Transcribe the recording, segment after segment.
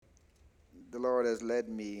the Lord has led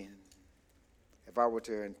me, if I were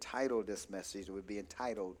to entitle this message, it would be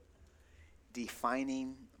entitled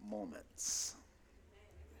Defining Moments.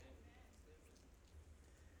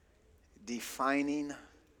 Defining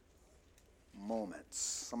moments.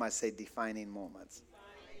 Somebody say defining moments.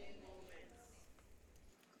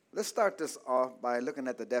 Let's start this off by looking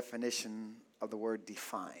at the definition of the word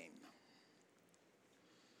define.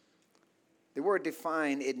 The word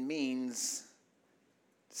define, it means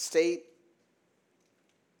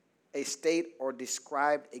a state or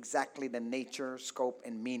describe exactly the nature, scope,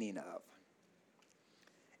 and meaning of.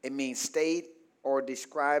 It means state or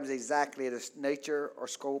describes exactly the nature or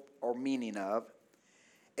scope or meaning of.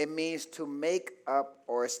 It means to make up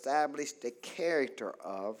or establish the character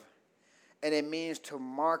of. And it means to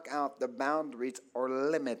mark out the boundaries or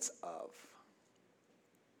limits of.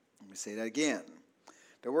 Let me say that again.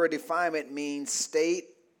 The word definement means state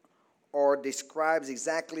or describes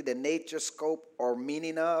exactly the nature, scope, or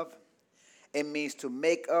meaning of. It means to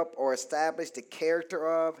make up or establish the character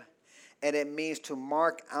of. And it means to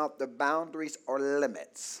mark out the boundaries or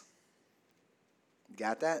limits.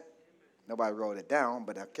 Got that? Nobody wrote it down,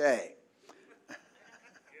 but okay.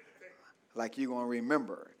 Like you're going to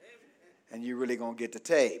remember. And you're really going to get the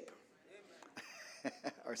tape.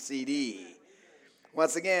 Or CD.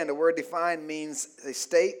 Once again, the word define means a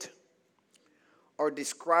state or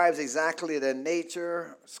describes exactly the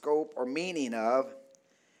nature, scope, or meaning of.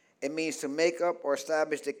 It means to make up or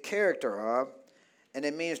establish the character of. And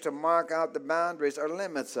it means to mark out the boundaries or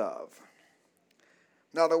limits of.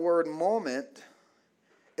 Now, the word moment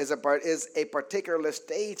is a particular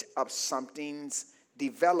stage of something's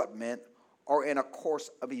development or in a course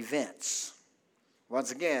of events.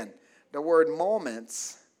 Once again, the word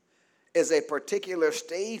moments is a particular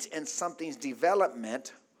stage in something's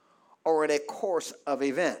development or in a course of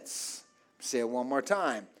events. Say it one more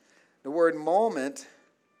time. The word moment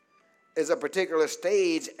is a particular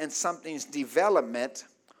stage in something's development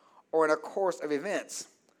or in a course of events.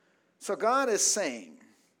 So God is saying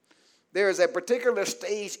there is a particular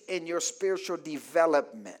stage in your spiritual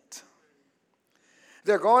development.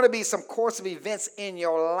 There are going to be some course of events in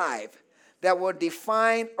your life that will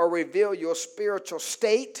define or reveal your spiritual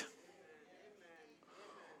state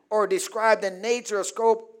or describe the nature or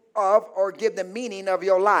scope of or give the meaning of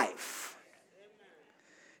your life.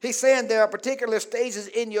 He's saying there are particular stages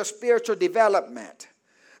in your spiritual development.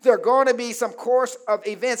 There are going to be some course of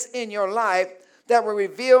events in your life that will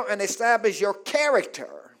reveal and establish your character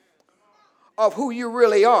of who you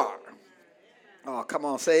really are. Oh, come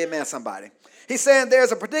on, say amen, somebody. He's saying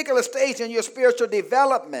there's a particular stage in your spiritual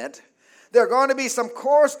development. There are going to be some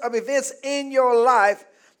course of events in your life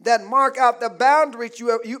that mark out the boundaries you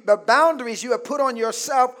have put on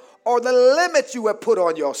yourself or the limits you have put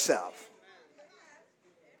on yourself.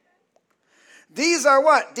 These are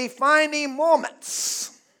what? Defining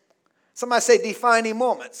moments. Somebody say defining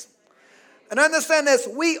moments. And understand this,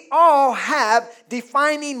 we all have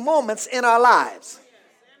defining moments in our lives.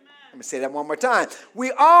 Let me say that one more time.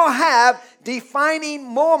 We all have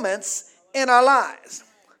defining moments in our lives.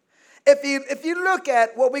 If you look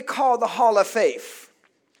at what we call the Hall of Faith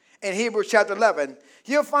in Hebrews chapter 11,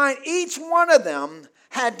 you'll find each one of them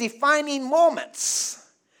had defining moments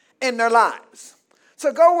in their lives.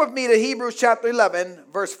 So go with me to Hebrews chapter 11,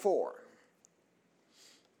 verse 4.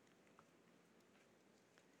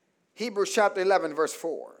 Hebrews chapter 11, verse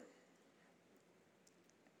 4.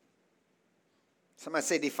 Somebody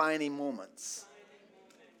say defining moments.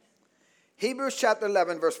 Hebrews chapter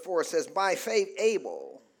 11, verse 4 says, by faith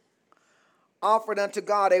Abel offered unto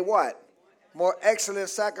God a what? More excellent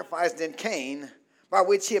sacrifice than Cain, by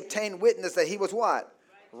which he obtained witness that he was what?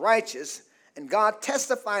 Righteous. And God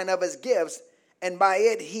testifying of his gifts, and by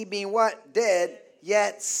it he being what? Dead,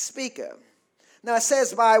 yet speaketh. Now it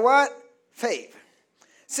says by what? Faith.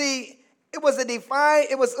 See, it was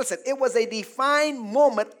a defined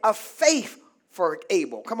moment of faith for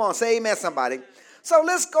Abel. Come on, say amen, somebody. So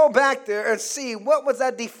let's go back there and see what was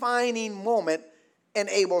that defining moment in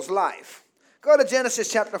Abel's life. Go to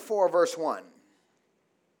Genesis chapter 4, verse 1.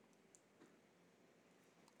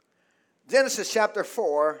 Genesis chapter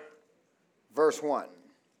 4, verse 1.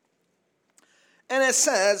 And it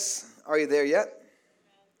says, are you there yet?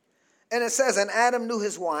 And it says, and Adam knew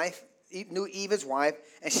his wife, knew Eve his wife,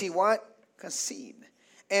 and she what? Conceived.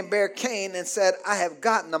 And bare Cain and said, I have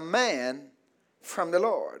gotten a man from the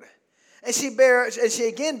Lord. And she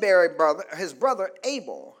again bare his brother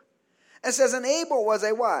Abel. And says, and Abel was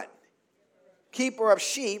a what? Keeper of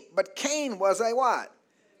sheep, but Cain was a what?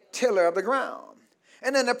 Tiller of the ground.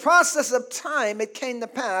 And in the process of time, it came to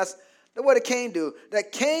pass that what did Cain do?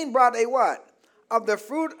 That Cain brought a what? of the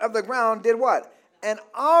fruit of the ground did what? An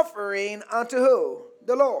offering unto who?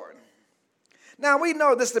 The Lord. Now we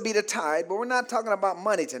know this to be the tithe, but we're not talking about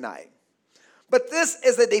money tonight. But this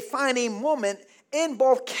is a defining moment in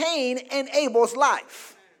both Cain and Abel's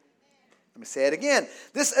life. Let me say it again.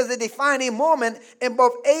 This is a defining moment in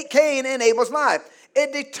both Cain and Abel's life.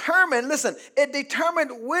 It determined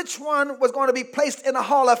which one was going to be placed in the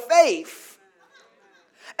hall of faith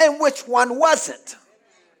and which one wasn't.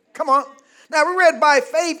 Come on. Now we read by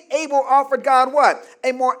faith Abel offered God what?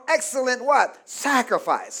 A more excellent what?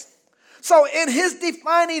 Sacrifice. So in his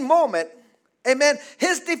defining moment, amen,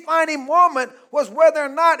 his defining moment was whether or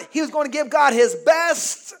not he was going to give God his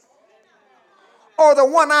best or the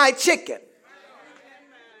one-eyed chicken.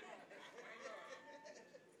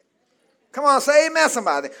 Come on, say amen,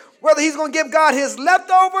 somebody. Whether he's going to give God his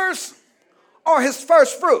leftovers or his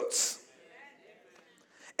first fruits.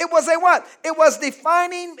 It was a what? It was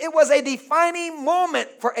a defining moment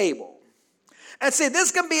for Abel. And see,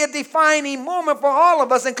 this can be a defining moment for all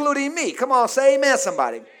of us, including me. Come on, say amen,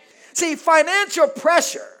 somebody. See, financial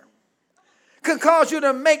pressure can cause you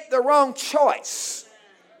to make the wrong choice.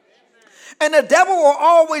 And the devil will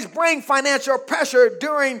always bring financial pressure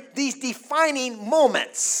during these defining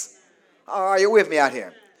moments. Are you with me out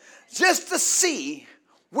here? Just to see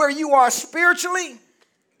where you are spiritually,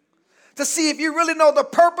 to see if you really know the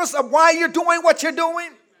purpose of why you're doing what you're doing.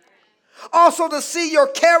 Also to see your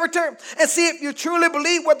character and see if you truly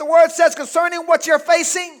believe what the word says concerning what you're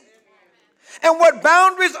facing. And what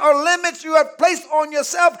boundaries or limits you have placed on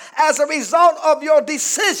yourself as a result of your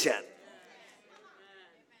decision.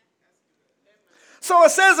 So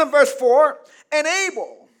it says in verse 4, and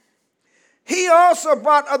Abel, he also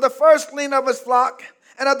brought of the firstling of his flock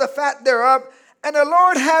and of the fat thereof. And the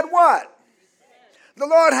Lord had what? The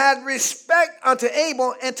Lord had respect unto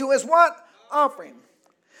Abel and to his what? Offering.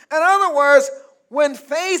 In other words, when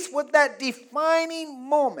faced with that defining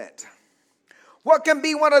moment, what can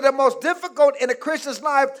be one of the most difficult in a Christian's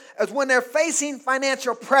life is when they're facing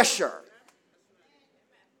financial pressure.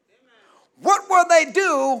 What will they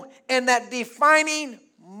do in that defining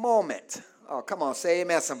moment? Oh, come on, say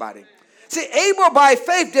amen, somebody. See, Abel by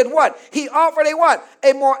faith did what? He offered a what?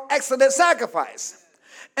 A more excellent sacrifice.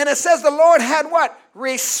 And it says the Lord had what?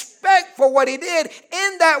 Respect for what he did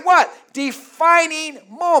in that what? Defining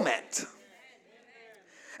moment.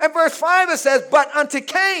 And verse 5 it says, but unto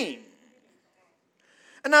Cain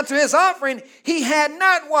and unto his offering he had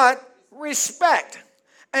not what? Respect.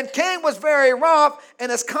 And Cain was very wroth and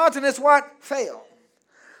his countenance what? Failed.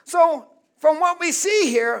 So from what we see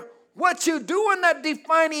here, what you do in that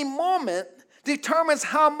defining moment determines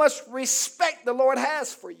how much respect the Lord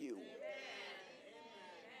has for you.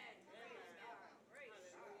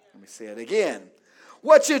 Let me say it again.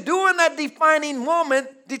 What you do in that defining moment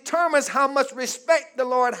determines how much respect the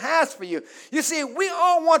Lord has for you. You see, we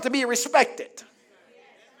all want to be respected.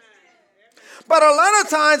 But a lot of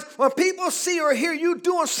times when people see or hear you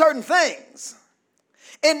doing certain things,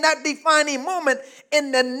 in that defining moment,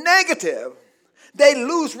 in the negative, they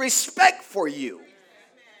lose respect for you.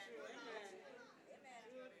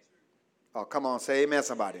 Oh, come on, say amen,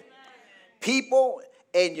 somebody. People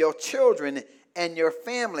and your children and your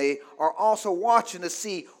family are also watching to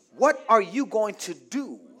see what are you going to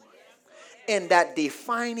do in that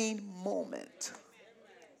defining moment.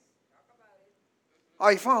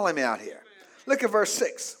 Are you following me out here? Look at verse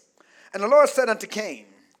 6. And the Lord said unto Cain,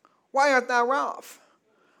 why art thou wroth?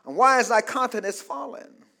 And why is thy countenance fallen?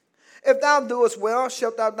 If thou doest well,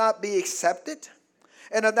 shalt thou not be accepted?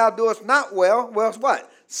 And if thou doest not well, well, what?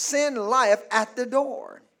 Sin lieth at the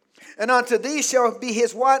door. And unto thee shall be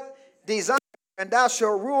his what? Desire, and thou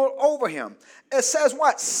shalt rule over him. It says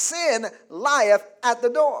what? Sin lieth at the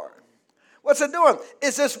door. What's it doing?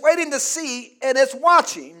 It's just waiting to see, and it's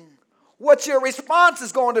watching what your response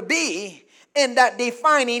is going to be in that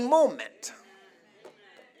defining moment.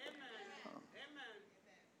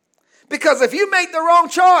 Because if you make the wrong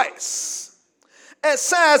choice, it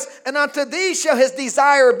says, and unto thee shall his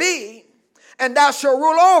desire be, and thou shalt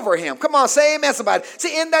rule over him. Come on, say amen, somebody.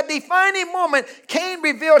 See, in that defining moment, Cain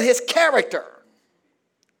revealed his character.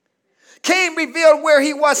 Cain revealed where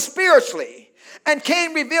he was spiritually. And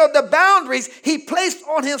Cain revealed the boundaries he placed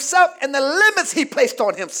on himself and the limits he placed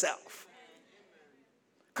on himself.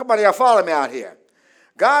 Come on, y'all follow me out here.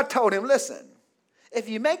 God told him, listen, if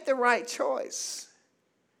you make the right choice,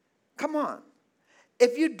 come on.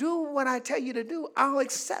 If you do what I tell you to do, I'll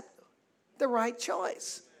accept the right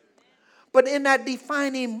choice. But in that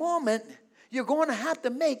defining moment, you're going to have to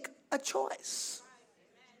make a choice.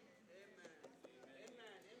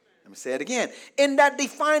 Let me say it again. In that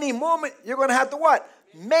defining moment, you're going to have to what?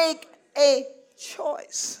 Make a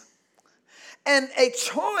choice. And a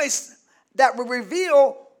choice that will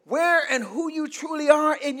reveal where and who you truly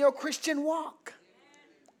are in your Christian walk.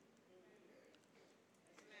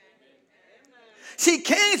 See,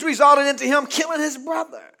 Cain's resulted into him killing his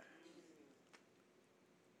brother.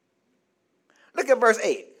 Look at verse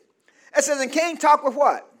 8. It says, and Cain talked with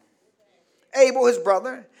what? Abel, his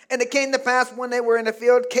brother. And it came to pass when they were in the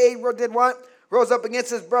field, Cain did what? Rose up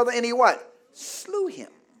against his brother, and he what? Slew him.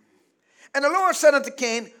 And the Lord said unto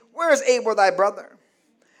Cain, where is Abel thy brother?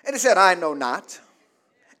 And he said, I know not.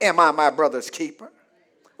 Am I my brother's keeper?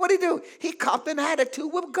 What did he do? He copped an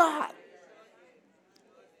attitude with God.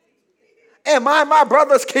 Am I my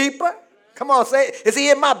brother's keeper? Come on, say it. Is he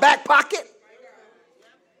in my back pocket?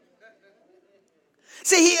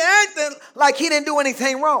 See, he acted like he didn't do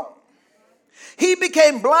anything wrong. He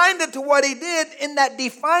became blinded to what he did in that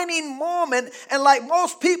defining moment, and like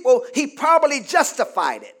most people, he probably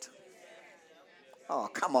justified it. Oh,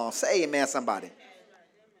 come on, say amen, somebody.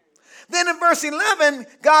 Then in verse 11,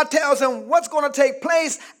 God tells him what's going to take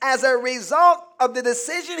place as a result of the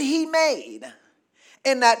decision he made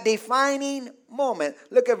in that defining moment.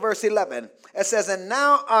 Look at verse 11. It says, and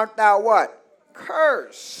now art thou what?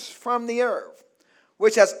 Cursed from the earth,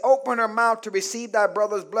 which has opened her mouth to receive thy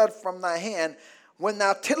brother's blood from thy hand. When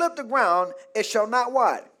thou tillest the ground, it shall not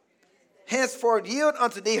what? Henceforth yield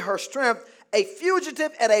unto thee her strength. A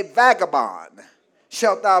fugitive and a vagabond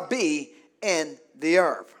shalt thou be in the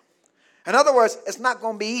earth. In other words, it's not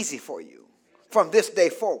going to be easy for you from this day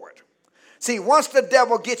forward. See, once the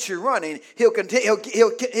devil gets you running, he'll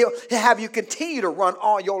have you continue to run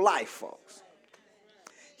all your life, folks.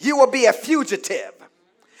 You will be a fugitive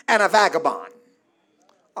and a vagabond.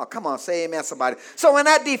 Oh, come on, say amen, somebody. So in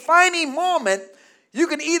that defining moment, you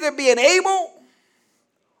can either be an Abel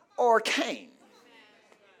or Cain.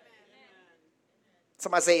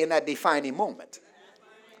 Somebody say in that defining moment.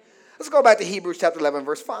 Let's go back to Hebrews chapter 11,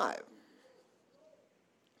 verse 5.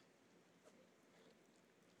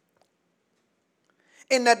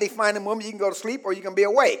 In that defining moment, you can go to sleep or you can be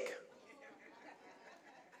awake.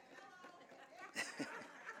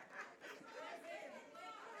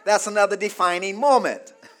 That's another defining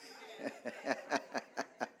moment.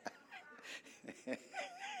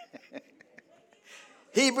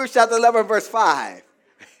 Hebrews chapter 11, verse 5.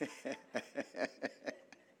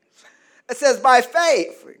 It says, by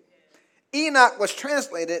faith, Enoch was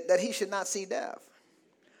translated that he should not see death,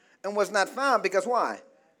 and was not found because why?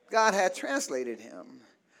 God had translated him.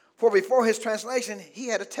 For before his translation, he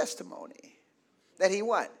had a testimony that he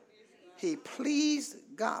what? He pleased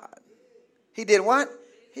God. He did what?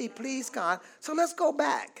 He pleased God. So let's go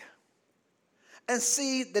back and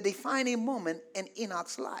see the defining moment in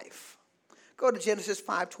Enoch's life. Go to Genesis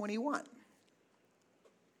 5:21.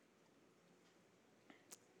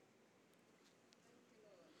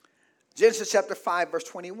 Genesis chapter 5, verse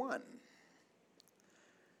 21.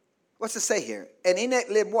 What's it say here? And Enoch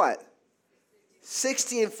lived what?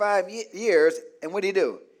 65 years. And what did he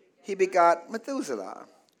do? He begot Methuselah.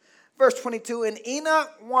 Verse 22. And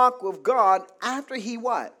Enoch walked with God after he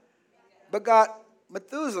what? Begot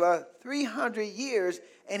Methuselah 300 years.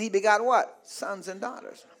 And he begot what? Sons and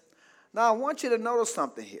daughters. Now I want you to notice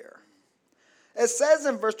something here. It says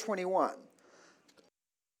in verse 21.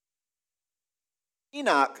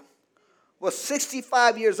 Enoch was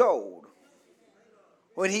 65 years old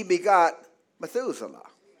when he begot Methuselah.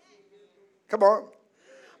 Come on.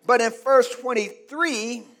 But in verse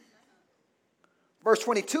 22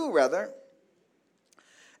 rather,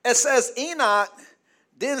 it says Enoch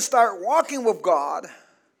didn't start walking with God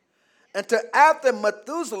until after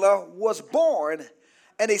Methuselah was born.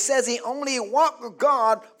 And he says he only walked with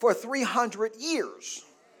God for 300 years.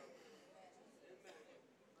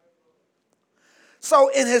 So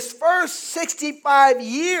in his first 65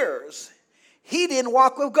 years, he didn't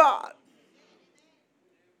walk with God.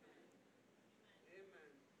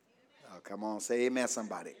 Oh, come on, say amen,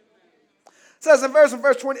 somebody. It says in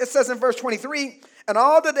verse 20, it says in verse 23, and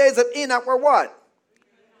all the days of Enoch were what?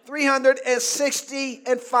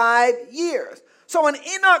 365 years. So when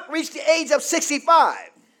Enoch reached the age of 65,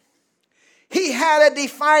 he had a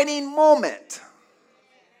defining moment.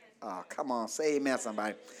 Oh, come on, say amen,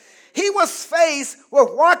 somebody. He was faced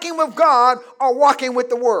with walking with God or walking with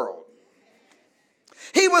the world.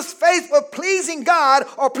 He was faced with pleasing God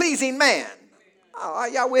or pleasing man. Oh, are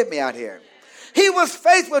y'all with me out here? He was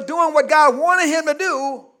faced with doing what God wanted him to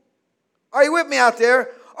do. Are you with me out there?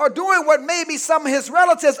 Or doing what maybe some of his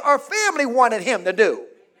relatives or family wanted him to do.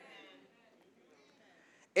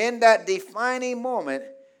 In that defining moment,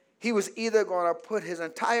 he was either going to put his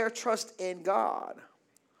entire trust in God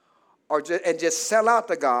and just sell out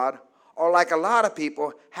to God, or like a lot of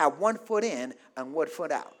people, have one foot in and one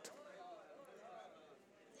foot out.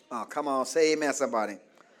 Oh, come on, say amen, somebody.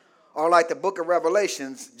 Or like the book of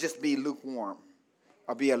Revelations, just be lukewarm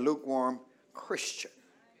or be a lukewarm Christian.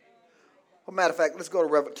 Well, matter of fact, let's go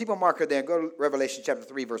to keep a marker there. Go to Revelation chapter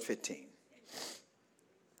 3, verse 15.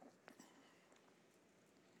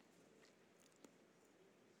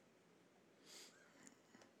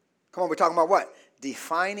 Come on, we're talking about what?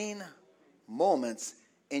 Defining moments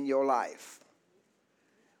in your life.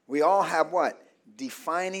 We all have what?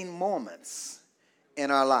 Defining moments in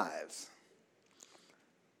our lives.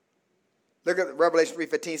 Look at Revelation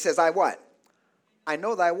 3:15. It says, I what? I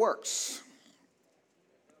know thy works.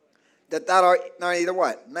 That thou art neither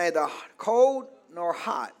what? Neither cold nor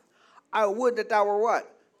hot. I would that thou were what?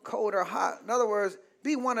 Cold or hot. In other words,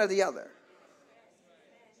 be one or the other.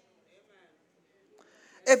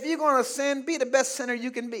 If you're going to sin, be the best sinner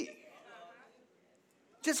you can be.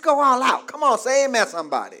 Just go all out. Come on, say amen,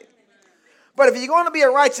 somebody. But if you're going to be a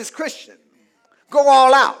righteous Christian, go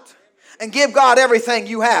all out and give God everything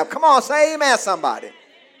you have. Come on, say amen, somebody.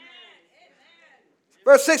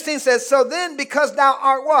 Verse 16 says, so then because thou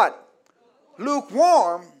art what?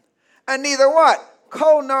 Lukewarm, and neither what?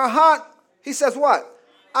 Cold nor hot. He says what?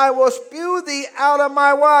 I will spew thee out of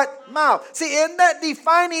my what? Mouth. See, in that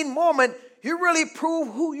defining moment, you really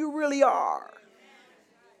prove who you really are.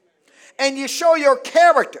 And you show your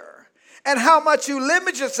character and how much you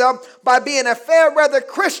limit yourself by being a fair weather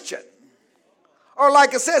Christian. Or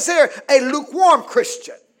like it says here, a lukewarm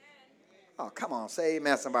Christian. Oh, come on, say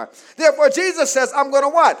amen, somebody. Therefore, Jesus says, I'm going to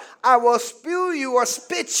what? I will spew you or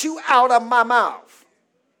spit you out of my mouth.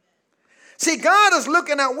 See, God is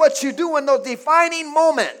looking at what you do in those defining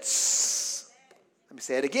moments. Let me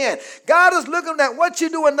say it again. God is looking at what you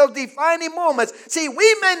do in those defining moments. See,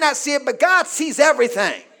 we may not see it, but God sees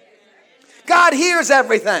everything. God hears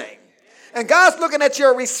everything. And God's looking at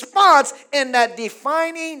your response in that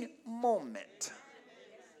defining moment.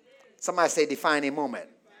 Somebody say defining moment.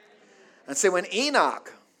 And so when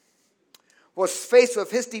Enoch was faced with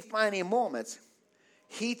his defining moments,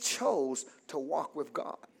 he chose to walk with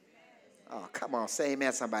God. Oh, come on, say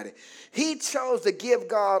amen, somebody. He chose to give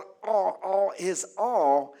God all his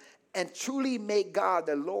all and truly make God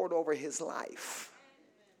the Lord over his life.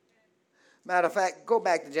 Matter of fact, go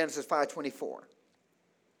back to Genesis 5:24.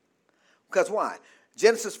 Because why?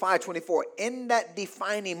 Genesis 5:24, in that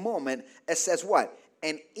defining moment, it says what?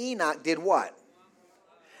 And Enoch did what?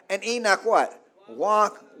 And Enoch what?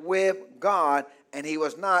 Walked with God, and he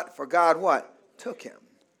was not, for God what? Took him.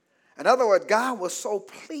 In other words, God was so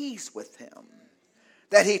pleased with him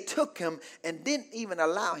that he took him and didn't even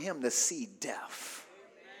allow him to see death.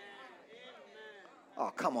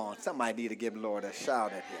 Oh, come on. Somebody need to give the Lord a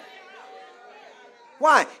shout at him.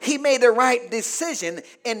 Why? He made the right decision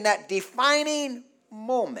in that defining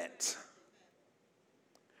moment.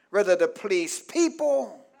 Whether to please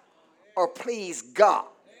people or please God.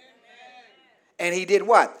 And he did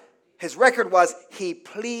what? His record was he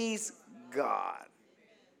pleased God.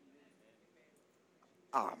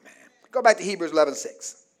 Oh, man. Go back to Hebrews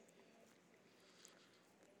 11:6.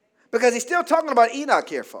 Because he's still talking about Enoch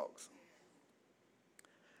here, folks.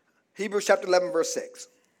 Hebrews chapter 11, verse 6.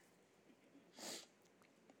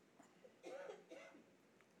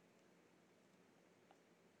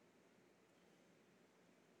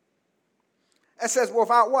 It says,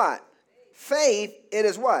 without what? Faith, it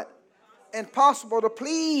is what? Impossible to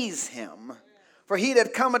please him. For he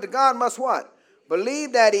that cometh to God must what?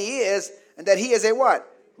 Believe that he is, and that he is a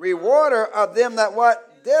what? Rewarder of them that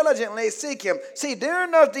what? Diligently seek him. See, during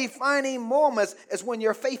those defining moments is when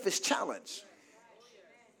your faith is challenged.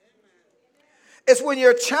 It's when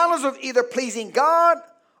you're challenged with either pleasing God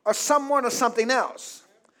or someone or something else.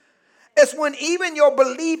 It's when even your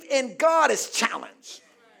belief in God is challenged.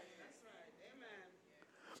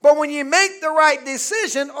 But when you make the right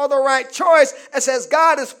decision or the right choice, it says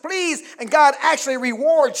God is pleased and God actually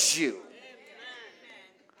rewards you.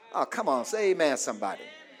 Oh, come on, say amen, somebody.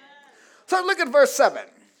 So look at verse 7.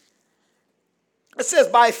 It says,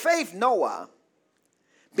 by faith Noah,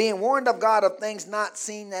 being warned of God of things not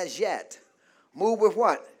seen as yet, moved with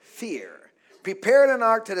what? Fear. Prepared an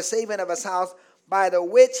ark to the saving of his house, by the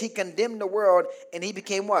which he condemned the world, and he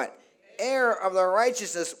became what? Heir of the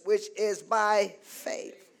righteousness which is by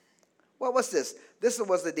faith. What was this? This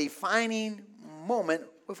was the defining moment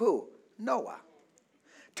with who? Noah.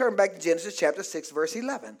 Turn back to Genesis chapter 6, verse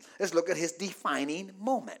 11. Let's look at his defining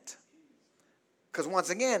moment. Because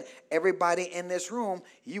once again, everybody in this room,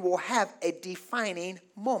 you will have a defining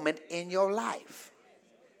moment in your life.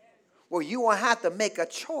 Well, you will have to make a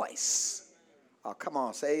choice. Oh, come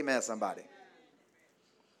on, say amen, somebody.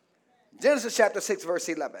 Genesis chapter 6, verse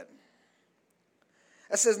 11.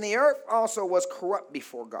 It says, and the earth also was corrupt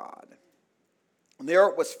before God, and the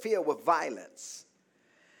earth was filled with violence.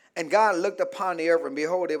 And God looked upon the earth, and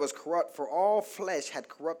behold, it was corrupt, for all flesh had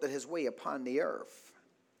corrupted his way upon the earth.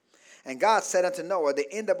 And God said unto Noah,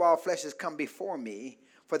 the end of all flesh is come before me,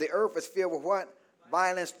 for the earth is filled with what?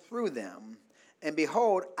 Violence through them. And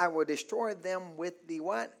behold, I will destroy them with the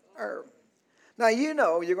what? Earth. Now you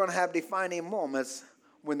know you're going to have defining moments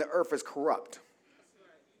when the earth is corrupt.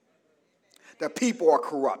 The people are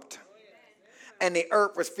corrupt. And the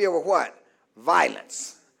earth is filled with what?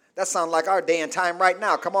 Violence. That sounds like our day and time right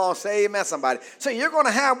now. Come on, say amen, somebody. So you're going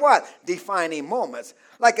to have what? Defining moments.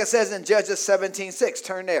 Like it says in Judges 17:6.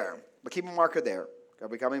 Turn there. But keep a marker there. I'll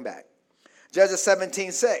be coming back. Judges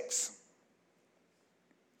 17:6.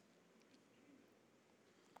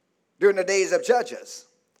 During the days of Judges,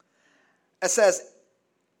 it says,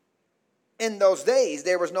 in those days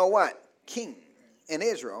there was no what? King in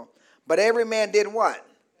Israel. But every man did what?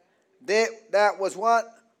 That was what?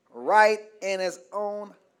 Right in his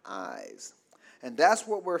own eyes. And that's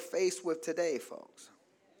what we're faced with today, folks.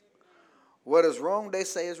 What is wrong, they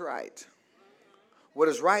say is right. What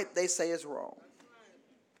is right, they say is wrong.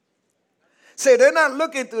 See, they're not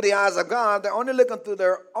looking through the eyes of God. They're only looking through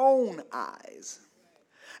their own eyes.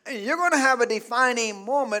 And you're going to have a defining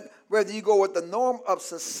moment whether you go with the norm of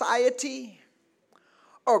society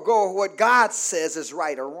or go with what God says is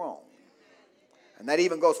right or wrong. And that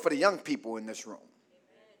even goes for the young people in this room.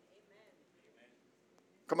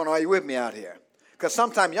 Come on, are you with me out here? Because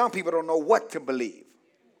sometimes young people don't know what to believe.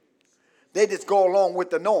 They just go along with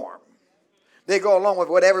the norm. They go along with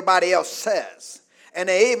what everybody else says. And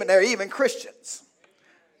they're even Christians.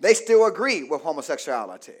 They still agree with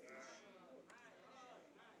homosexuality.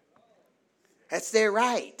 That's their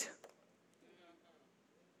right.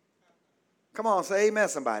 Come on, say amen,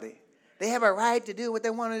 somebody. They have a right to do what they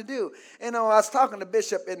want to do. You know, I was talking to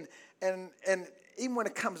Bishop, and even when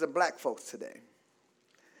it comes to black folks today,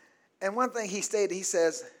 and one thing he stated, he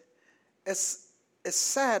says, it's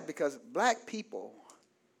sad because black people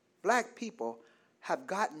have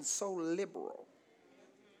gotten so liberal.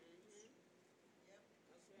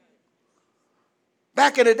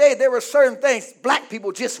 Back in the day, there were certain things black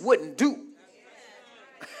people just wouldn't do.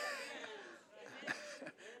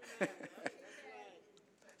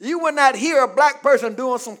 You would not hear a black person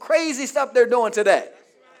doing some crazy stuff they're doing today.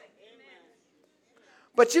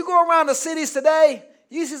 But you go around the cities today,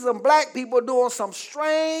 you see some black people doing some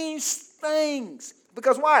strange things.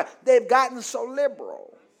 Because why? They've gotten so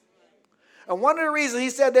liberal. And one of the reasons he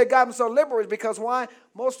said they've gotten so liberal is because why?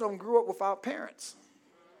 Most of them grew up without parents.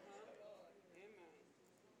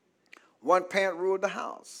 One parent ruled the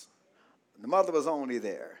house. The mother was only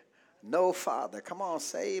there. No father. Come on,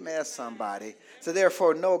 say amen, somebody. So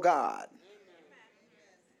therefore, no God.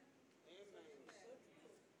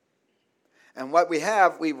 And what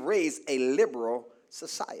we've raised a liberal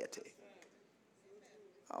society.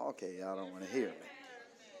 Oh, okay, y'all don't want to hear me.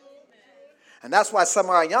 And that's why some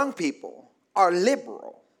of our young people are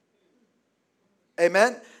liberal.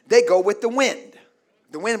 Amen? They go with the wind.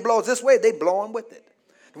 The wind blows this way, they blowing with it.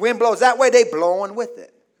 The wind blows that way, they blowing with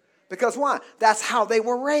it. Because why? That's how they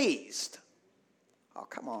were raised. Oh,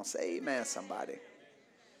 come on, say amen, somebody.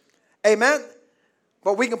 Amen?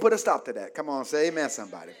 But we can put a stop to that. Come on, say amen,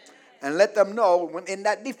 somebody. And let them know when in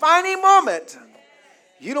that defining moment,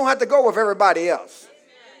 you don't have to go with everybody else.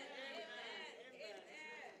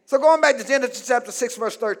 So going back to Genesis chapter 6,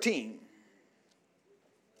 verse 13.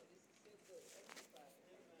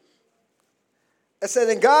 It said,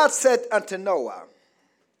 and God said unto Noah,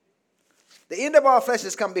 the end of all flesh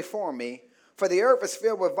is come before me, for the earth is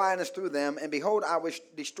filled with violence through them, and behold, I will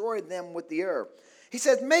destroy them with the earth. He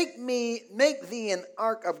says, make thee an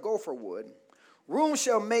ark of gopher wood. Room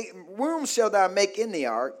shall thou make in the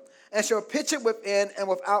ark, and shall pitch it within and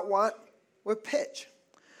without what? With pitch.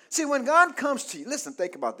 See, when God comes to you, listen,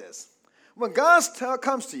 think about this. When God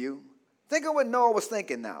comes to you, think of what Noah was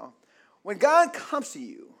thinking now. When God comes to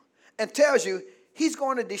you and tells you he's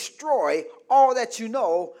going to destroy all that you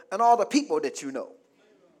know and all the people that you know.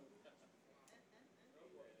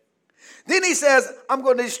 Then he says, I'm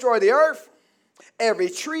going to destroy the earth, every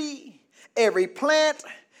tree, every plant,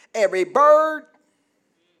 every bird,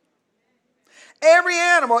 every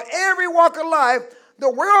animal, every walk of life.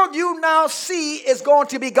 The world you now see is going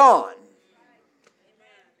to be gone.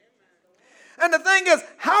 And the thing is,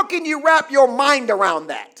 how can you wrap your mind around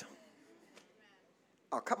that?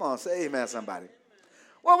 Oh, come on, say amen, somebody.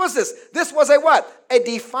 What was this? This was a what? A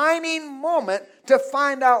defining moment to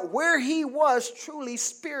find out where he was truly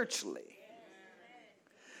spiritually.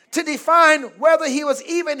 to define whether he was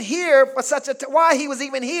even here for why he was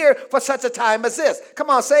even here for such a time as this. Come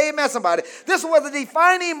on, say amen, somebody. This was a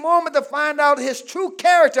defining moment to find out his true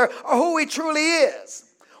character or who he truly is.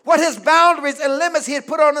 What his boundaries and limits he had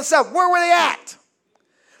put on himself. Where were they at?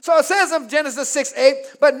 So it says in Genesis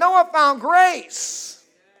 6:8, but Noah found grace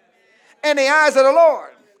in the eyes of the Lord.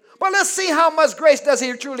 But let's see how much grace does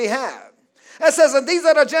he truly have. It says, and these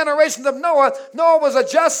are the generations of Noah. Noah was a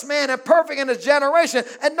just man and perfect in his generation,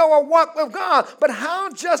 and Noah walked with God. But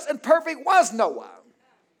how just and perfect was Noah?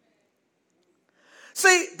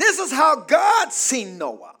 See, this is how God seen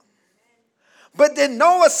Noah. But then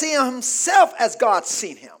Noah see himself as God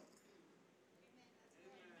seen him.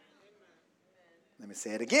 Let me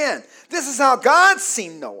say it again. This is how God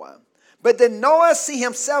seen Noah. But then Noah see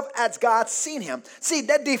himself as God seen him. See,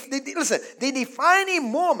 listen, the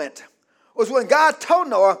defining moment was when God told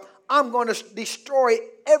Noah, I'm going to destroy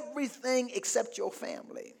everything except your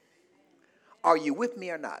family. Are you with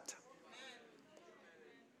me or not?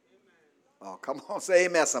 Oh, come on, say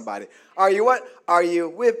amen, somebody. Are you what? Are you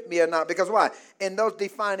with me or not? Because why? In those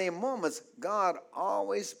defining moments, God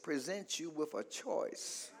always presents you with a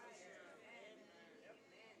choice.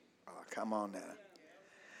 Oh, come on now.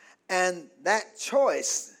 And that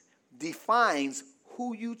choice defines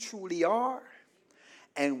who you truly are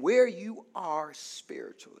and where you are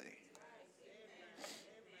spiritually.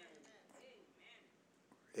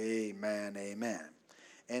 Amen, amen.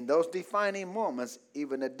 In those defining moments,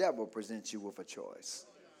 even the devil presents you with a choice.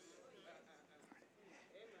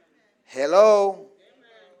 Hello?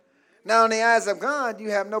 Now, in the eyes of God, you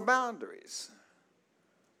have no boundaries.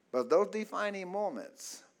 But those defining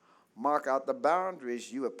moments mark out the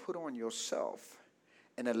boundaries you have put on yourself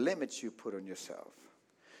and the limits you put on yourself.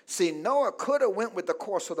 See, Noah could have went with the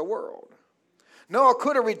course of the world. Noah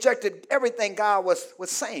could have rejected everything God was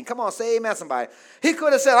saying. Come on, say amen, somebody. He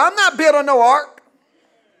could have said, I'm not building no ark.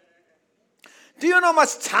 Do you know how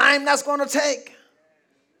much time that's going to take?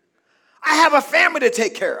 I have a family to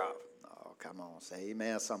take care of. Oh, come on, say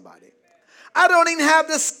amen, somebody. I don't even have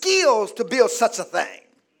the skills to build such a thing.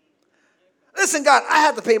 Listen, God, I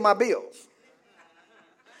have to pay my bills.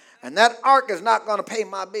 And that ark is not going to pay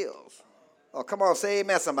my bills. Oh, come on, say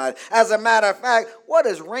amen, somebody. As a matter of fact, what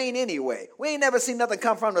is rain anyway? We ain't never seen nothing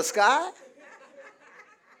come from the sky.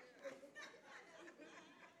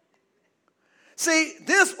 See,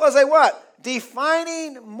 this was a what?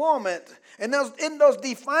 Defining moment. And in those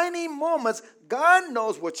defining moments, God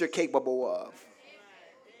knows what you're capable of.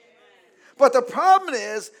 But the problem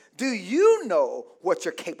is, do you know what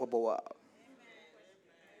you're capable of?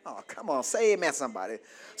 Oh, come on, say amen, somebody.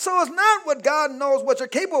 So it's not what God knows what you're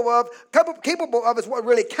capable of. Capable of is what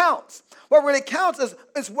really counts. What really counts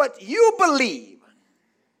is what you believe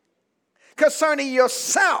concerning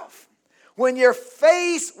yourself. When you're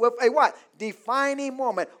faced with a what? Defining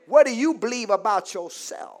moment. What do you believe about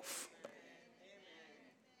yourself?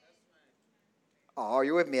 Oh, are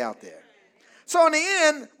you with me out there? So in the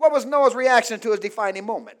end, what was Noah's reaction to his defining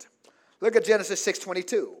moment? Look at Genesis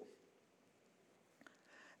 6:22.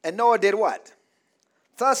 And Noah did what?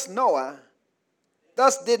 Thus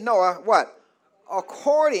did Noah what?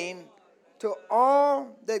 According to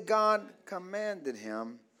all that God commanded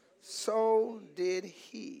him, so did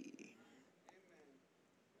he.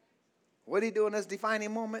 What did he do in this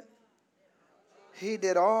defining moment? He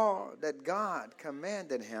did all that God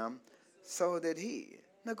commanded him, so did he.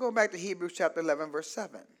 Now go back to Hebrews chapter 11, verse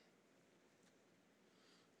 7.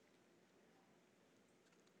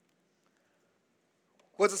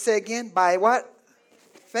 What does it say again? By what?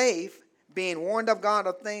 Faith, being warned of God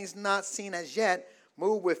of things not seen as yet,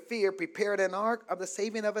 moved with fear, prepared an ark of the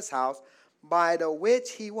saving of his house, by the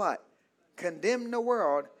which he what? Condemned the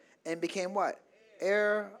world and became what?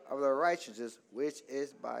 Heir of the righteousness, which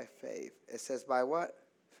is by faith. It says by what?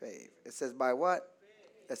 Faith. It says by what?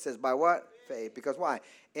 It says by what? Faith. Because why?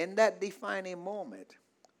 In that defining moment,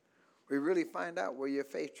 we really find out where your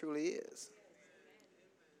faith truly is.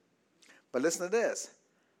 But listen to this.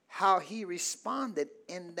 How he responded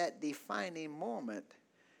in that defining moment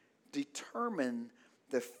determined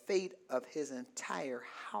the fate of his entire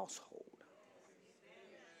household.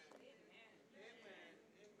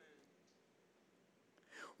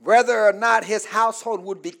 Whether or not his household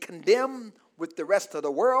would be condemned with the rest of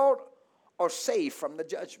the world or saved from the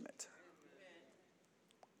judgment.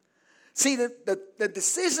 See, the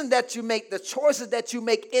decision that you make, the choices that you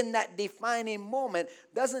make in that defining moment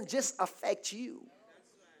doesn't just affect you.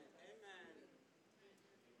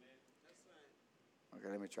 Okay,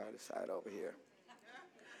 let me try this side over here.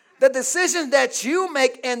 The decision that you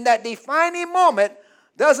make in that defining moment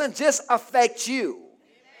doesn't just affect you.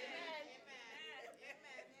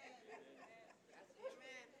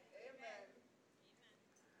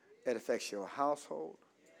 It affects your household.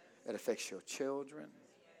 It affects your children.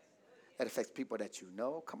 It affects people that you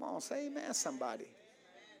know. Come on, say amen, somebody.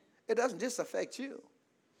 It doesn't just affect you.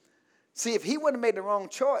 See, if he wouldn't have made the wrong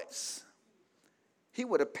choice, he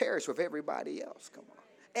would have perished with everybody else. Come on.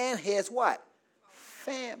 And his what?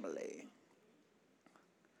 Family.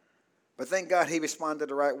 But thank God he responded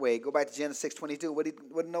the right way. Go back to Genesis 6:22. What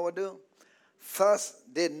did Noah do? Thus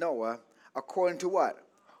did Noah, according to what?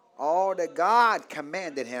 All that God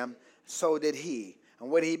commanded him, so did he.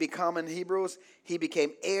 And what did he become in Hebrews? He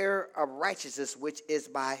became heir of righteousness, which is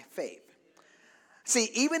by faith. See,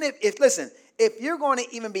 even if you're going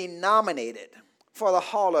to even be nominated for the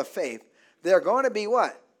Hall of Faith, there are going to be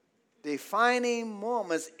what? Defining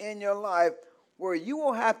moments in your life where you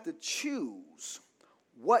will have to choose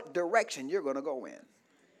what direction you're going to go in.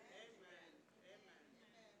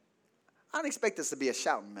 I don't expect this to be a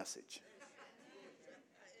shouting message.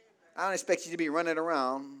 I don't expect you to be running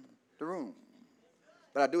around the room.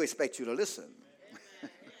 But I do expect you to listen.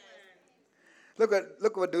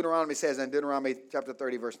 Look what Deuteronomy says in Deuteronomy chapter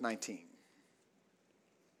 30, verse 19.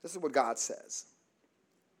 This is what God says.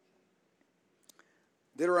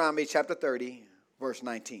 Deuteronomy chapter 30, verse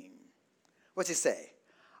 19. What's he say?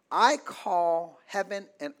 I call heaven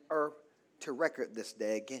and earth to record this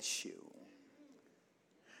day against you,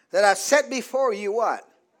 that I set before you what?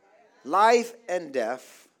 Life and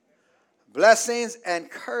death, blessings and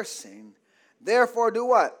cursing. Therefore do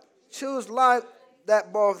what? Choose life,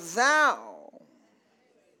 that both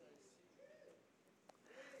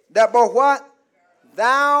what?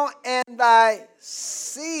 Thou and thy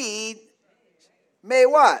seed may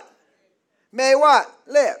what? May what?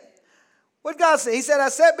 Live. What God said? He said, I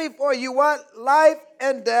set before you what? Life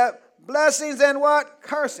and death, blessings and what?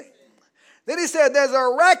 Cursing. Then he said, there's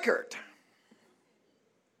a record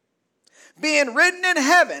being written in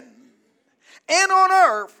heaven and on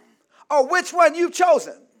earth of which one you've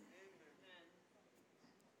chosen.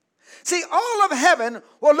 See, all of heaven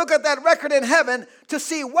will look at that record in heaven to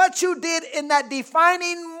see what you did in that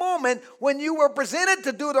defining moment when you were presented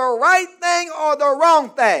to do the right thing or the wrong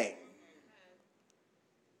thing.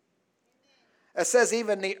 It says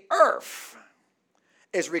even the earth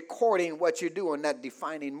is recording what you do in that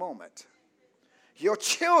defining moment. Your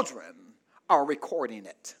children are recording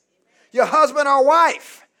it. Your husband or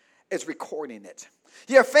wife is recording it.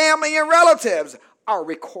 Your family and relatives are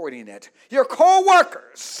recording it. Your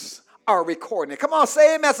co-workers are recording it. Come on,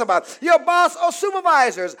 say amen about it. Your boss or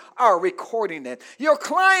supervisors are recording it. Your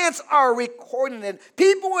clients are recording it.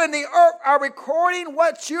 People in the earth are recording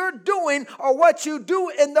what you're doing or what you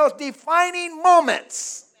do in those defining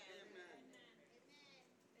moments.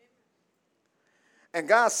 And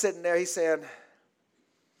God's sitting there, he's saying,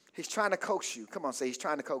 he's trying to coax you. Come on, say, he's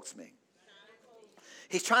trying to coax me.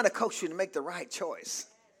 He's trying to coax you to make the right choice.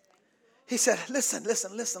 He said, listen.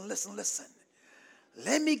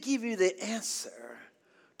 Let me give you the answer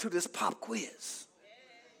to this pop quiz.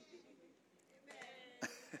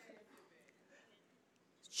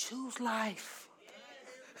 Choose life.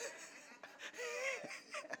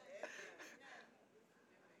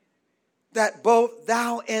 That both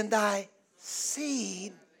thou and thy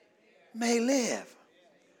seed may live.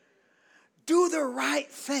 Do the right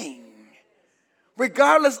thing,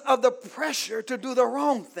 regardless of the pressure to do the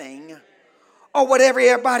wrong thing or whatever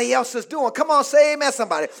everybody else is doing. Come on, say amen,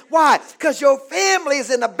 somebody. Why? Because your family is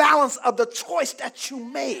in the balance of the choice that you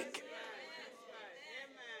make.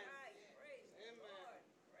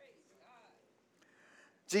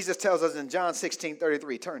 Jesus tells us in John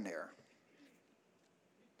 16:33, turn there.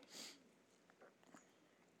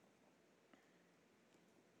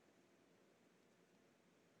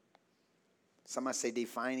 Somebody say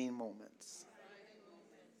defining moments.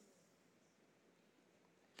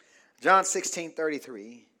 John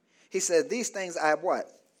 16:33, he said, these things I have what?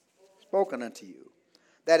 Spoken unto you,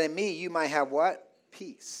 that in me you might have what?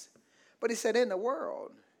 Peace. But he said, in the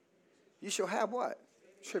world you shall have what?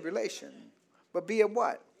 Tribulation. But be of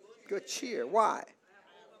what? Good cheer. Why?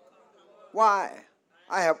 Why?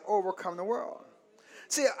 I have overcome the world.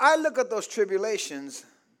 See, I look at those tribulations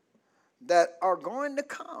that are going to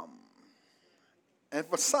come. And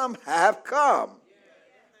for some have come.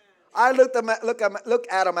 I look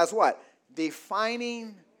at them as what?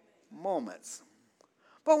 Defining moments.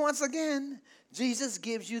 But once again, Jesus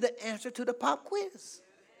gives you the answer to the pop quiz.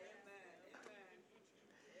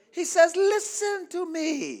 He says, listen to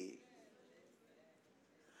me.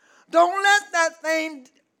 Don't let that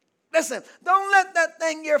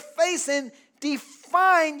thing you're facing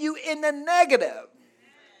define you in the negative.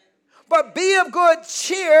 But be of good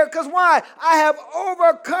cheer, because why? I have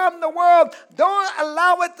overcome the world. Don't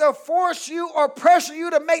allow it to force you or pressure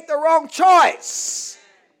you to make the wrong choice.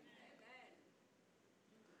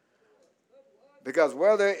 Because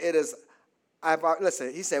whether it is,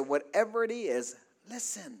 listen, he said, whatever it is,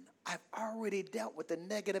 listen, I've already dealt with the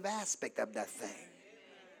negative aspect of that thing.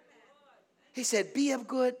 He said, be of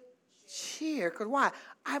good cheer, because why?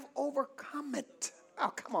 I've overcome it. Oh,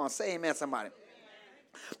 come on, say amen, somebody.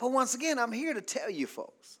 But once again, I'm here to tell you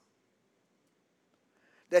folks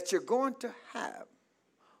that you're going to have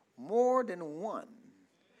more than one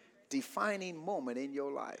defining moment in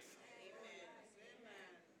your life.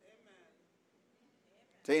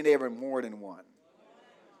 Tell your neighbor, more than one.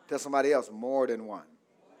 Tell somebody else, more than one.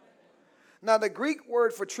 Now, the Greek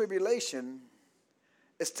word for tribulation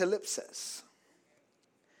is thlipsis.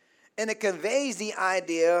 And it conveys the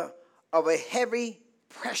idea of a heavy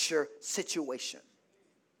pressure situation.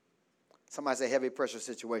 Somebody say heavy pressure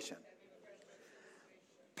situation.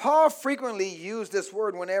 Paul frequently used this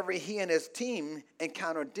word whenever he and his team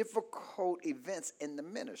encountered difficult events in the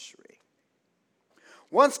ministry.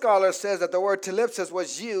 One scholar says that the word thlipsis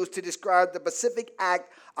was used to describe the specific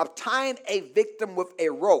act of tying a victim with a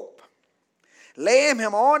rope, laying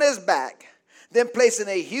him on his back, then placing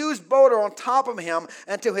a huge boulder on top of him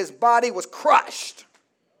until his body was crushed.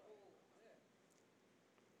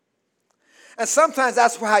 And sometimes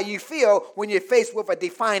that's how you feel when you're faced with a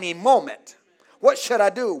defining moment. What should I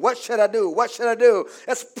do? What should I do? What should I do?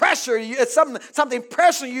 It's pressure. It's something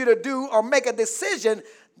pressuring you to do or make a decision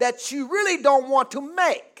that you really don't want to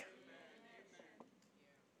make.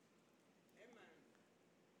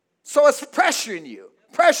 So it's pressuring you.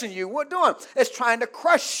 Pressuring you. What doing? It's trying to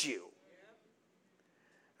crush you.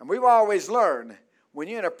 And we've always learned when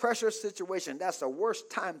you're in a pressure situation, that's the worst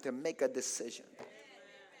time to make a decision.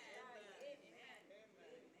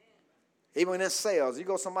 Even in sales, you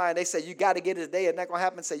go somebody, they say, you got to get it today, it's not going to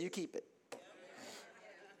happen, say, you keep it.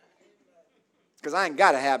 Because I ain't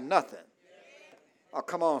got to have nothing. Oh,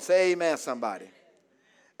 come on, say amen, somebody.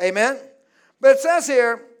 Amen? But it says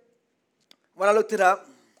here, when I looked it up,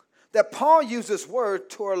 that Paul used this word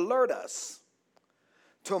to alert us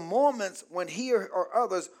to moments when he or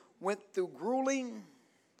others went through grueling,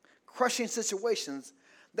 crushing situations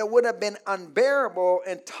that would have been unbearable,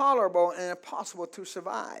 intolerable, and impossible to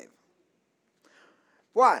survive.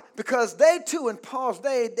 Why? Because they too, in Paul's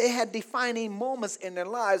day, they had defining moments in their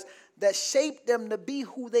lives that shaped them to be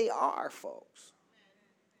who they are, folks.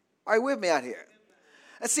 Are you with me out here?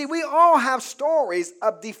 And see, we all have stories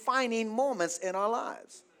of defining moments in our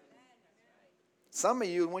lives. Some of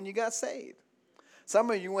you, when you got saved.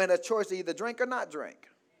 Some of you had a choice to either drink or not drink.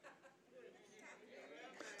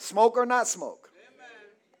 Smoke or not smoke.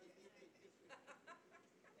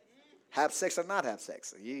 Have sex or not have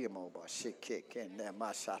sex.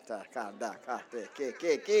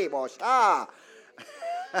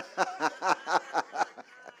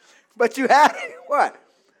 But you had what?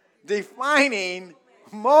 Defining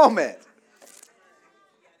moment.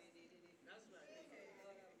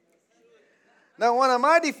 Now, one of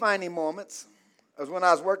my defining moments was when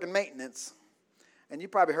I was working maintenance. And you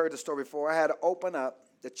probably heard the story before. I had to open up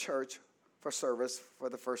the church for service for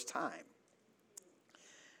the first time.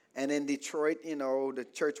 And in Detroit, you know, the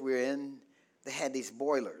church we were in, they had these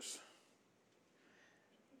boilers.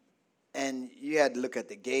 And you had to look at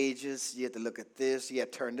the gauges. You had to look at this. You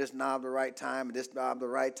had to turn this knob the right time and this knob the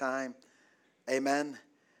right time. Amen.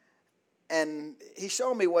 And he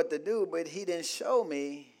showed me what to do, but he didn't show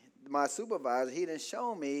me, my supervisor, he didn't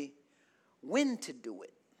show me when to do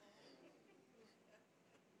it.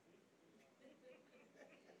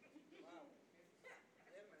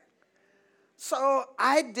 So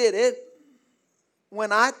I did it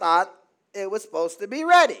when I thought it was supposed to be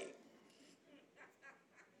ready.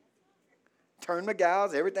 Turned the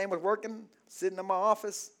gals, everything was working, sitting in my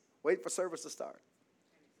office, waiting for service to start.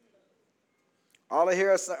 All I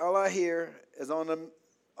hear is on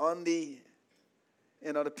the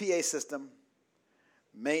the PA system,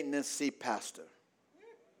 maintenance see pastor.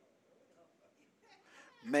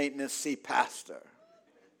 Maintenance see pastor.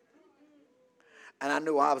 And I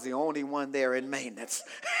knew I was the only one there in maintenance.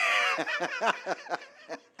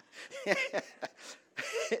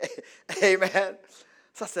 Amen.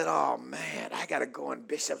 So I said, oh, man, I got to go in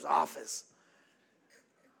Bishop's office.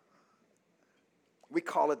 We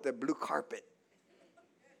call it the blue carpet.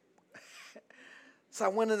 So I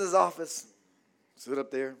went in his office, stood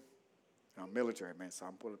up there. I'm military, man, so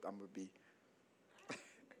I'm going to be.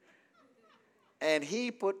 And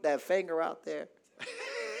he put that finger out there.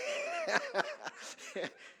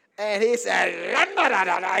 And he said,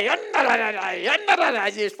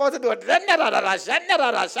 you're supposed to do it.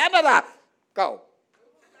 Go.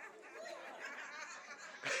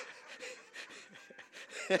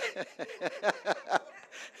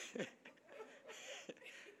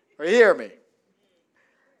 You hear me?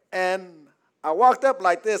 And I walked up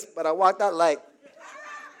like this, but I walked out like.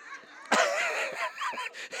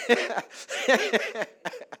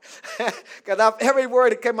 Because every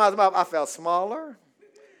word that came out of my mouth, I felt smaller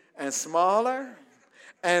and smaller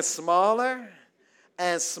and smaller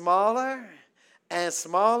and smaller and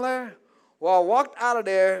smaller. Well, I walked out of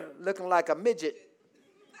there looking like a midget.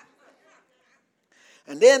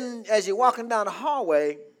 And then as you're walking down the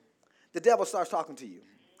hallway, the devil starts talking to you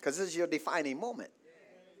because this is your defining moment.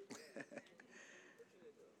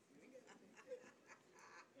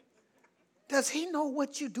 Does he know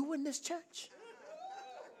what you do in this church?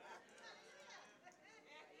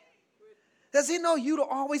 Does he know you're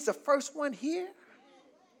always the first one here?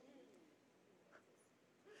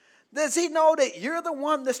 Does he know that you're the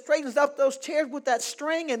one that straightens up those chairs with that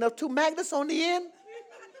string and the two magnets on the end?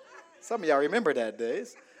 Some of y'all remember that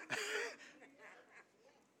days.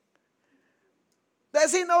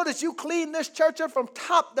 Does he know that you clean this church up from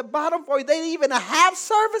top to bottom before they even have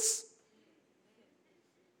service?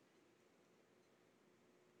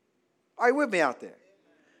 Are you with me out there?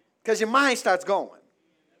 Because your mind starts going.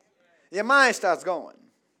 Your mind starts going.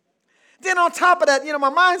 Then on top of that, my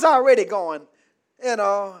mind's already going.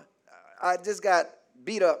 I just got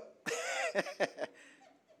beat up.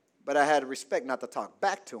 But I had respect not to talk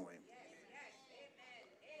back to him.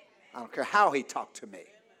 I don't care how he talked to me.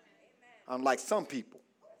 Unlike some people.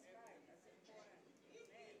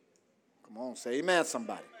 Come on, say amen,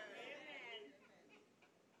 somebody.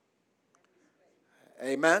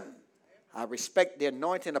 Amen. I respect the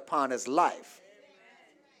anointing upon his life.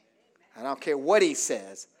 I don't care what he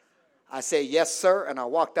says. I say, yes, sir, and I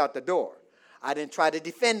walked out the door. I didn't try to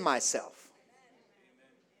defend myself.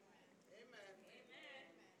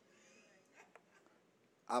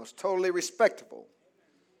 I was totally respectable.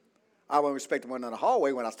 I wasn't respectable in the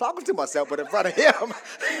hallway when I was talking to myself, but in front of him,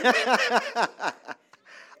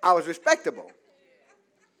 I was respectable.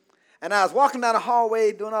 And I was walking down the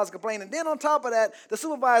hallway doing all this complaining. Then on top of that, the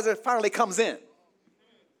supervisor finally comes in.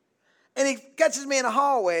 And he catches me in the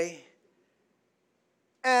hallway.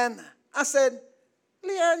 And I said,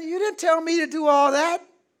 Leon, you didn't tell me to do all that.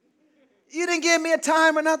 You didn't give me a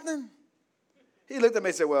time or nothing. He looked at me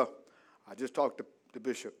and said, well, I just talked to the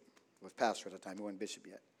bishop. He was pastor at the time. He wasn't bishop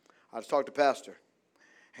yet. I just talked to pastor.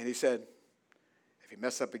 And he said, if he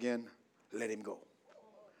mess up again, let him go.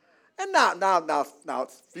 And now,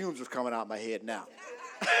 fumes was coming out of my head now.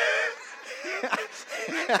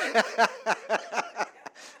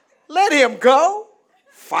 Let him go?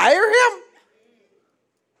 Fire him?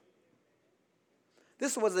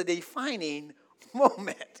 This was a defining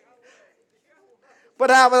moment. But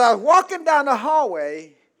I was walking down the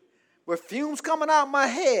hallway with fumes coming out of my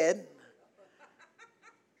head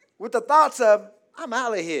with the thoughts of, I'm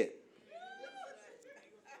out of here.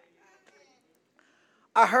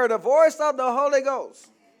 I heard a voice of the Holy Ghost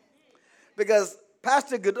because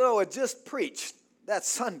Pastor Godot had just preached that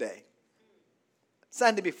Sunday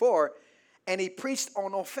before, and he preached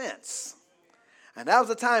on offense. And that was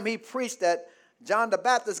the time he preached that John the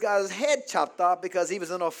Baptist got his head chopped off because he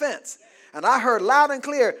was an offense. And I heard loud and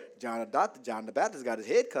clear, John the Baptist got his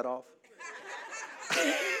head cut off.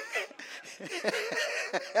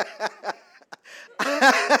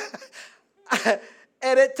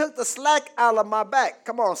 And it took the slack out of my back.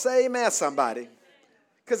 Come on, say amen, somebody.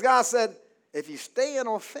 Because God said, if you stay in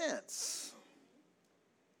offense,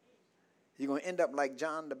 you're going to end up like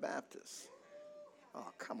John the Baptist. Oh,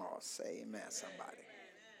 come on, say amen, somebody.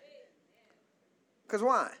 Because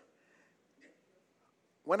why?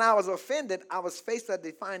 When I was offended, I was faced with a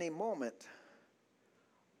defining moment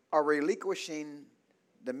of relinquishing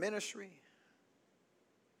the ministry,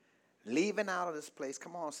 leaving out of this place.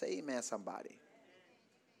 Come on, say amen, somebody.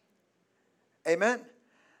 Amen?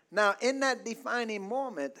 Now, in that defining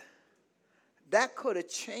moment, that could have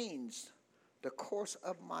changed the course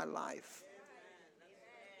of my life.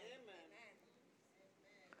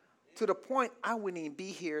 To the point I wouldn't even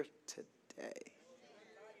be here today.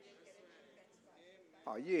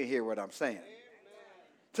 Oh, you didn't hear what I'm saying.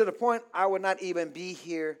 To the point I would not even be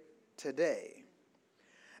here today.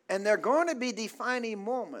 And there are going to be defining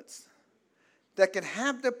moments that can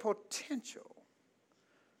have the potential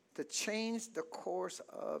to change the course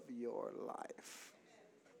of your life.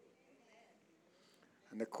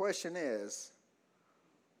 And the question is,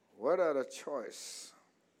 what choice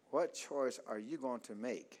are you going to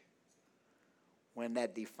make when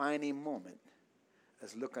that defining moment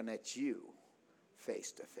is looking at you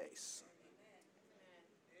face to face.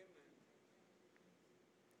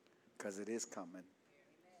 Because it is coming.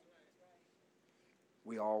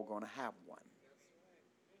 We all going to have one.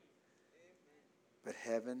 But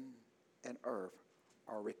heaven and earth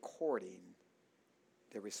are recording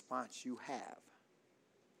the response you have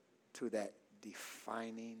to that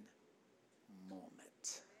defining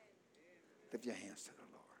moment. Lift your hands to the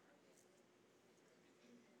Lord.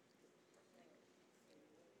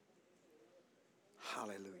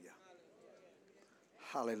 Hallelujah.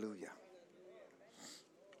 Hallelujah.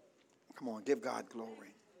 Come on, give God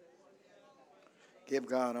glory. Give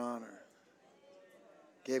God honor.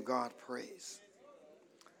 Give God praise.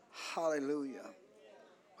 Hallelujah.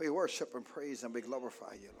 We worship and praise and we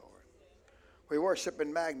glorify you, Lord. We worship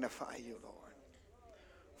and magnify you, Lord.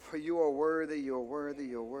 For you are worthy, you're worthy,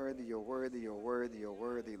 you're worthy, you're worthy, you're worthy, you're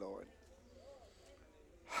worthy, Lord.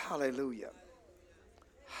 Hallelujah.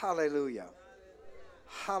 Hallelujah.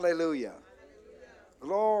 Hallelujah.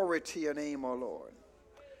 Glory to your name, O Lord.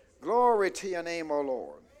 Glory to your name, O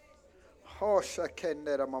Lord.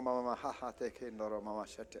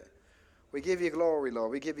 We give you glory,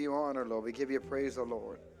 Lord. We give you honor, Lord. We give you praise, O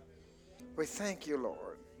Lord. We thank you,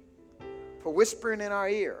 Lord, for whispering in our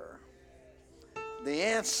ear the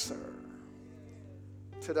answer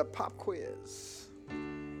to the pop quiz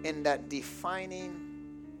in that defining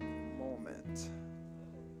moment.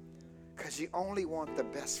 Because you only want the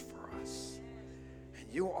best for us. And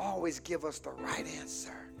you always give us the right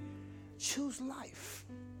answer. Choose life.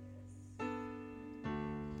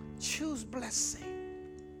 Choose blessing.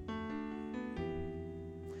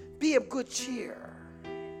 Be of good cheer.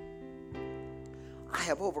 I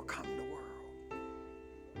have overcome the world.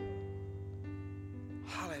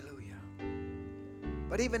 Hallelujah.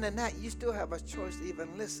 But even in that, you still have a choice to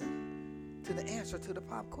even listen to the answer to the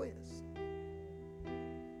pop quiz.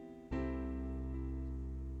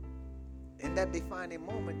 In that defining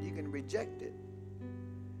moment, you can reject it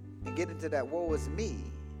and get into that woe is me,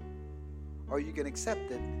 or you can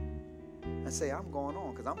accept it and say, I'm going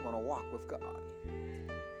on because I'm going to walk with God.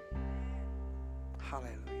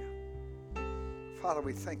 Hallelujah. Father,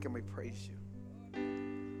 we thank and we praise you.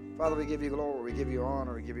 Father, we give you glory, we give you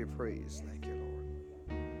honor, we give you praise. Thank you, Lord.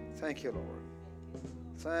 Thank you, Lord.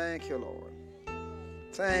 Thank you, Lord.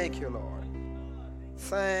 Thank you, Lord.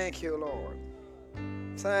 Thank you, Lord.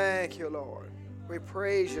 Thank you, Lord. We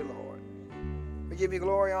praise you, Lord. We give you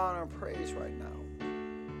glory, honor, and praise right now.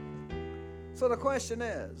 So the question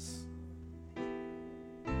is,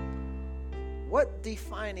 what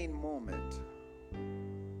defining moment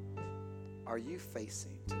are you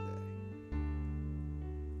facing today?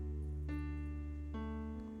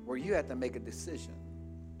 Where you have to make a decision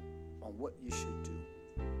on what you should do.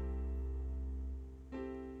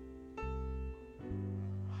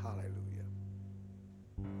 Hallelujah.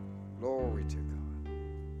 Glory to God.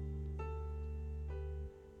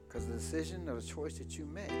 Because the decision or the choice that you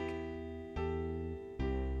make,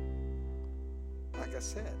 like I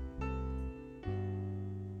said,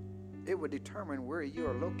 it will determine where you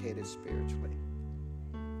are located spiritually.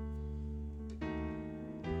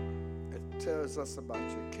 It tells us about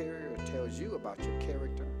your character. It tells you about your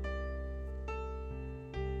character.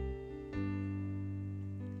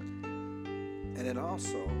 And it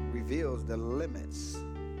also reveals the limits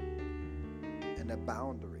and the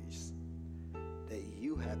boundaries that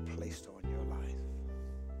you have placed on your life.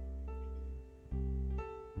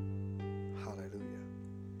 Hallelujah.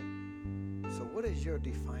 So what is your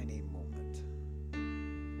defining moment?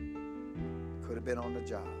 Could have been on the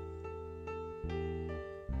job.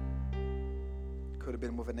 Could have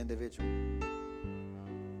been with an individual.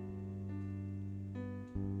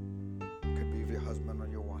 Could be with your husband or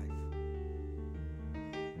your wife.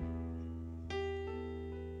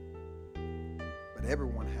 But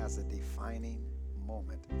everyone has a defining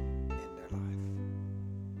moment in their life.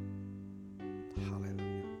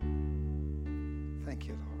 Hallelujah. Thank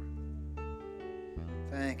you, Lord.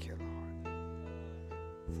 Thank you, Lord.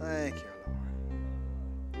 Thank you, Lord.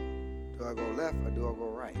 Do I go left or do I go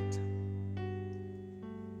right?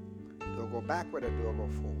 Do I go backward or do I go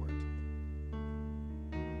forward?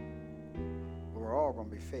 We're all going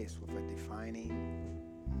to be faced with a defining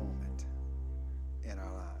moment in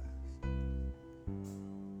our lives.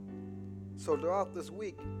 So throughout this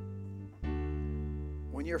week,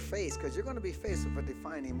 when you're faced, because you're going to be faced with a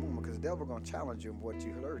defining moment, because the devil's going to challenge you in what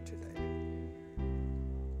you heard today.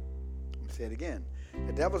 Let me say it again.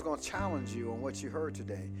 The devil's going to challenge you on what you heard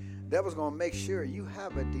today. The devil's going to make sure you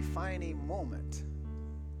have a defining moment.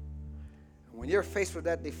 And when you're faced with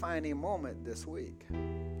that defining moment this week,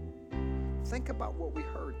 Think about what we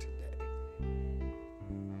heard today.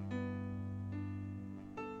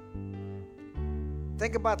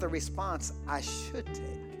 Think about the response I should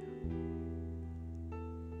take.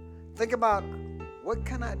 Think about, what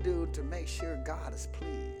can I do to make sure God is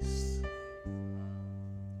pleased?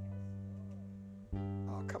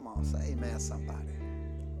 Oh, come on, say amen, somebody.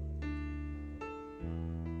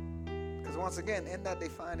 Because once again, in that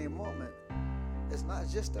defining moment, it's not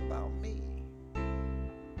just about me.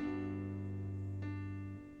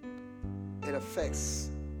 It affects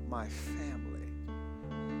my family.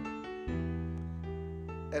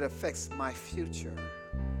 It affects my future.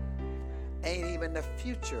 Ain't even the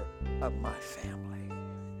future of my family.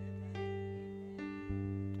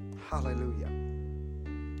 Hallelujah.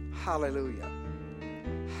 Hallelujah.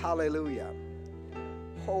 Hallelujah.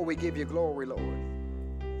 Oh, we give you glory, Lord.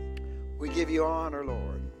 We give you honor,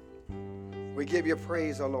 Lord. We give you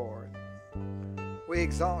praise, O Lord. We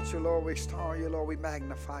exalt you, Lord. We extol you, Lord. We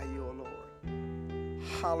magnify you, O Lord.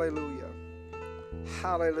 Hallelujah.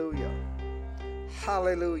 Hallelujah.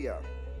 Hallelujah.